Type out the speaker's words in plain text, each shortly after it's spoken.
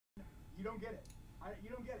You don't get it.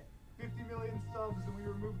 You don't get it. 50 million subs and we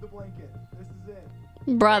removed the blanket. This is it.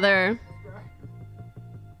 Brother.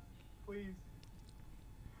 Please.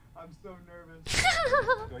 I'm so nervous.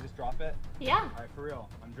 Do I just drop it? Yeah. Alright, for real.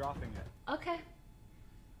 I'm dropping it. Okay.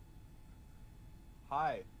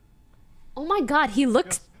 Hi. Oh my god, he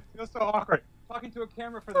looks... Feels so awkward. Talking to a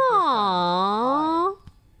camera for the first time. Aww.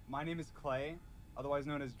 Hi. My name is Clay, otherwise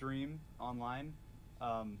known as Dream online.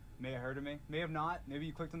 May have heard of me, may have not. Maybe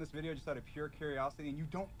you clicked on this video just out of pure curiosity and you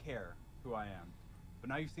don't care who I am. But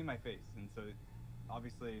now you've seen my face, and so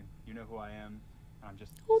obviously you know who I am. And I'm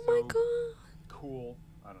just my god. Cool.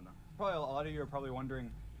 I don't know. Probably a lot of you are probably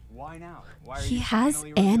wondering, why now? Why are He you has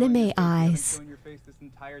finally revealing anime your face? You haven't eyes. shown your face this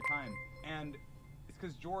entire time. And it's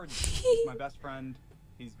because George is my best friend.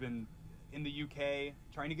 He's been in the UK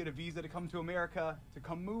trying to get a visa to come to America, to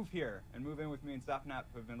come move here and move in with me and Sapnap,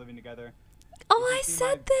 who have been living together. Oh, I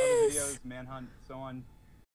said this. Other videos, Manhunt, so on.